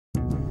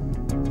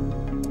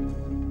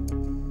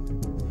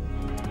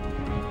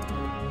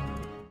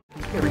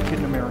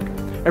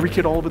Every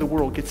kid all over the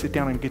world gets sit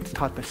down and gets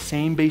taught the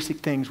same basic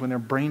things when their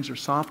brains are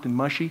soft and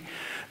mushy.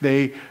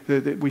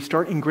 We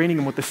start ingraining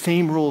them with the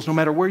same rules no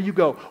matter where you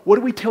go. What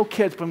do we tell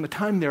kids from the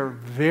time they're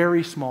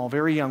very small,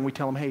 very young? We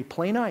tell them, hey,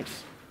 play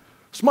nice.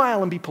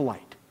 Smile and be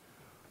polite.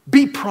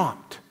 Be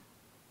prompt.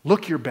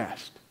 Look your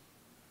best.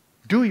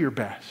 Do your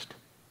best.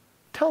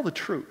 Tell the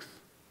truth.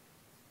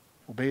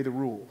 Obey the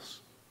rules.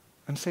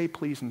 And say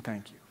please and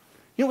thank you.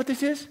 You know what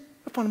this is?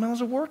 The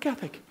fundamentals of work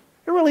ethic.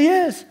 It really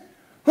is.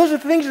 Those are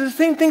the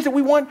same things that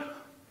we want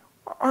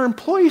our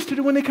employees to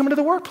do when they come into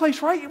the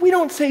workplace, right? We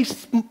don't say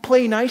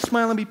play nice,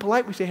 smile, and be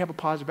polite. We say have a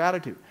positive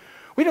attitude.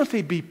 We don't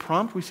say be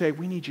prompt. We say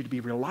we need you to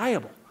be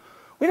reliable.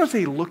 We don't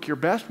say look your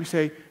best. We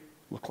say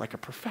look like a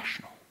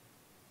professional,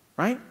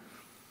 right?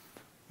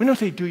 We don't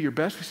say do your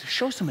best. We say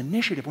show some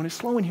initiative. When it's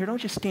slow in here, don't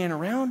just stand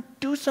around.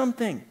 Do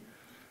something.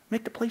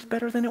 Make the place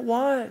better than it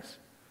was.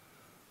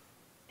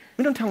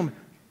 We don't tell them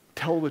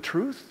tell the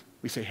truth.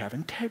 We say have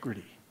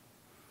integrity.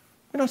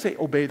 We don't say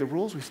obey the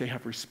rules. We say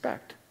have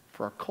respect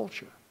for our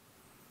culture.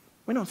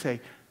 We don't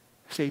say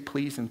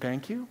please and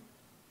thank you.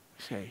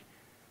 We say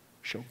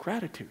show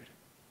gratitude.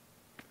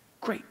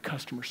 Great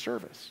customer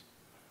service.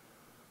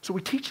 So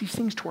we teach these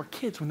things to our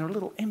kids when they're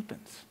little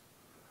infants.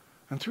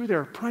 And through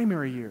their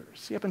primary years,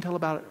 see, up until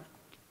about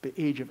the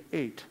age of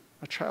 8,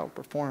 a child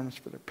performs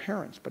for their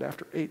parents, but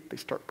after 8, they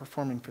start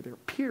performing for their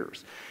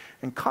peers.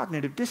 And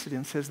cognitive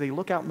dissonance says they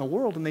look out in the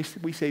world and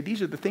we say,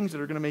 these are the things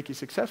that are going to make you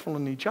successful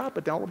in the job,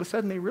 but then all of a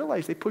sudden they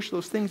realize they push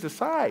those things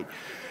aside.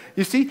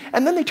 You see?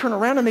 And then they turn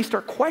around and they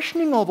start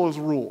questioning all those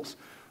rules.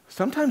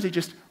 Sometimes they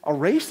just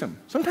erase them.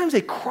 Sometimes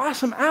they cross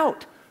them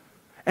out.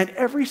 And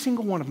every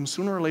single one of them,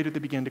 sooner or later, they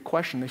begin to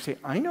question. They say,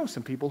 I know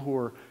some people who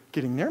are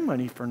getting their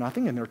money for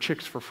nothing and their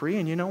chicks for free,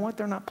 and you know what?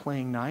 They're not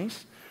playing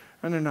nice,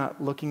 and they're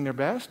not looking their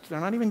best. They're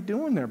not even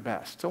doing their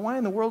best. So why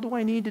in the world do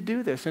I need to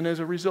do this? And as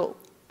a result,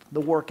 the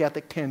work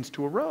ethic tends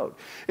to erode.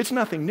 It's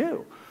nothing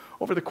new.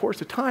 Over the course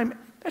of time,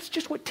 that's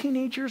just what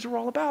teenagers are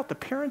all about. The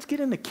parents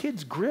get in the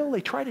kids' grill. They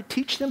try to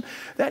teach them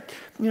that,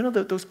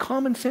 those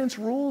common sense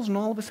rules, and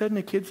all of a sudden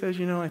the kid says,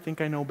 I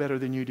think I know better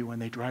than you do,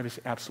 and they drive us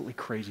absolutely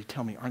crazy.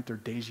 Tell me, aren't there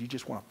days you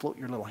just want to float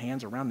your little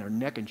hands around their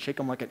neck and shake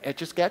them like an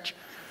Etch-a-Sketch?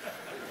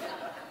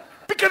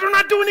 Because they're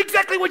not doing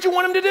exactly what you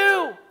want them to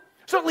do.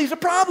 So it leaves a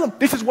problem.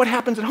 This is what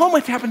happens at home.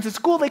 It happens at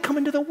school. They come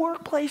into the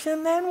workplace,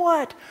 and then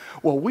what?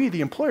 Well, we,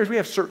 the employers, we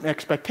have certain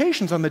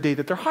expectations on the day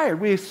that they're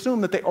hired. We assume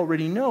that they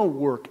already know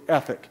work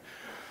ethic.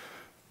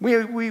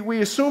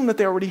 We assume that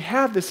they already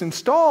have this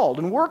installed,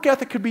 and work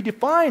ethic could be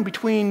defined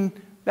between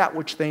that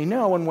which they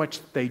know and which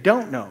they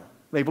don't know.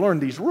 They've learned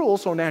these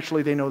rules, so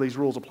naturally they know these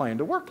rules apply in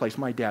the workplace.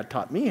 My dad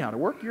taught me how to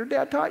work. Your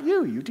dad taught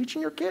you. You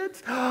teaching your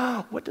kids?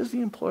 What does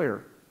the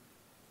employer?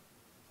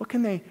 What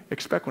can they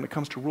expect when it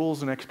comes to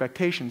rules and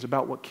expectations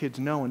about what kids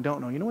know and don't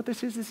know? You know what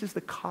this is? This is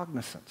the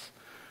cognizance.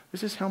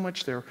 This is how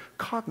much they're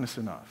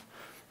cognizant of.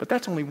 But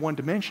that's only one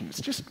dimension. It's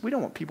just, we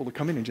don't want people to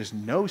come in and just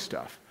know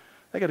stuff.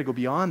 They got to go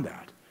beyond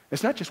that.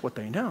 It's not just what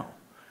they know.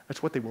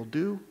 It's what they will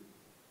do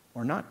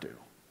or not do.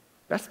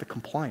 That's the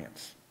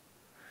compliance.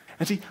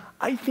 And see,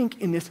 I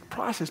think in this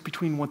process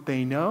between what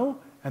they know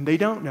and they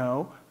don't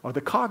know, or the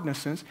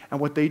cognizance, and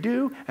what they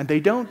do and they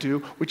don't do,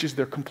 which is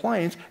their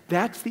compliance,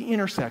 that's the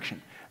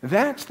intersection.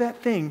 That's that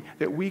thing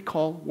that we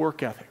call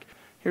work ethic.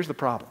 Here's the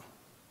problem.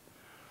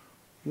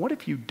 What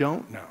if you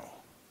don't know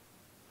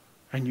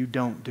and you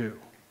don't do?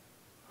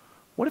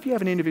 What if you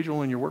have an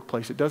individual in your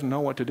workplace that doesn't know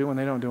what to do and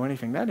they don't do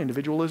anything? That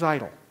individual is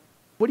idle.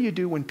 What do you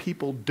do when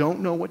people don't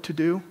know what to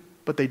do,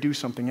 but they do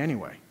something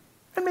anyway?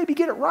 And maybe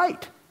get it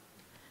right.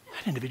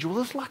 That individual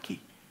is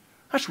lucky.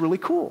 That's really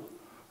cool.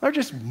 They're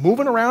just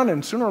moving around,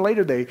 and sooner or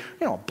later they,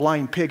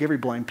 blind pig, every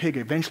blind pig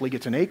eventually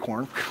gets an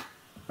acorn.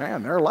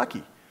 Man, they're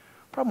lucky.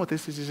 Problem with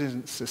this is it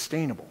isn't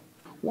sustainable.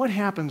 What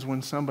happens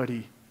when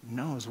somebody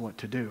knows what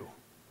to do,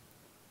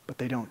 but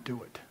they don't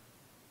do it?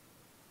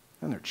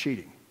 Then they're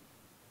cheating.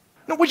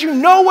 No, but you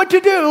know what to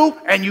do,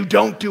 and you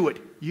don't do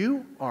it.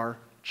 You are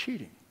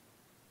cheating.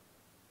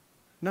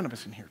 None of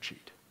us in here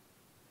cheat.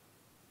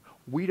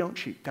 We don't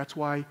cheat. That's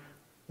why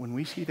when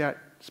we see that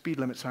speed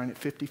limit sign at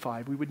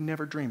 55, we would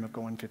never dream of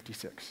going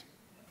 56.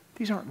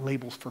 These aren't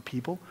labels for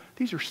people.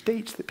 These are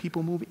states that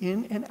people move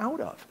in and out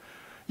of.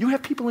 You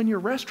have people in your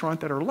restaurant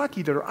that are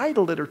lucky, that are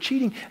idle, that are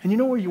cheating, and you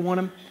know where you want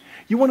them?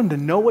 You want them to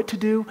know what to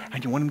do,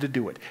 and you want them to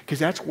do it, because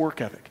that's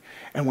work ethic.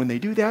 And when they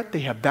do that,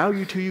 they have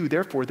value to you,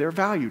 therefore they're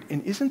valued.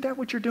 And isn't that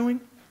what you're doing?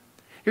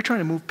 You're trying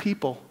to move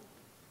people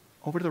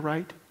over to the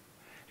right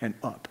and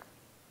up.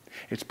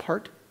 It's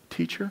part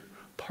teacher,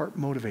 part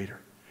motivator,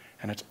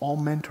 and it's all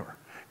mentor.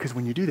 Because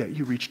when you do that,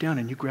 you reach down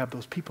and you grab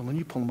those people and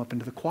you pull them up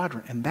into the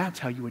quadrant, and that's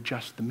how you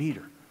adjust the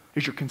meter.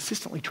 Is you're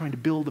consistently trying to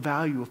build the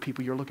value of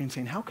people. You're looking and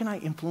saying, how can I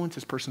influence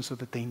this person so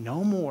that they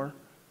know more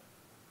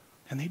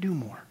and they do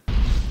more?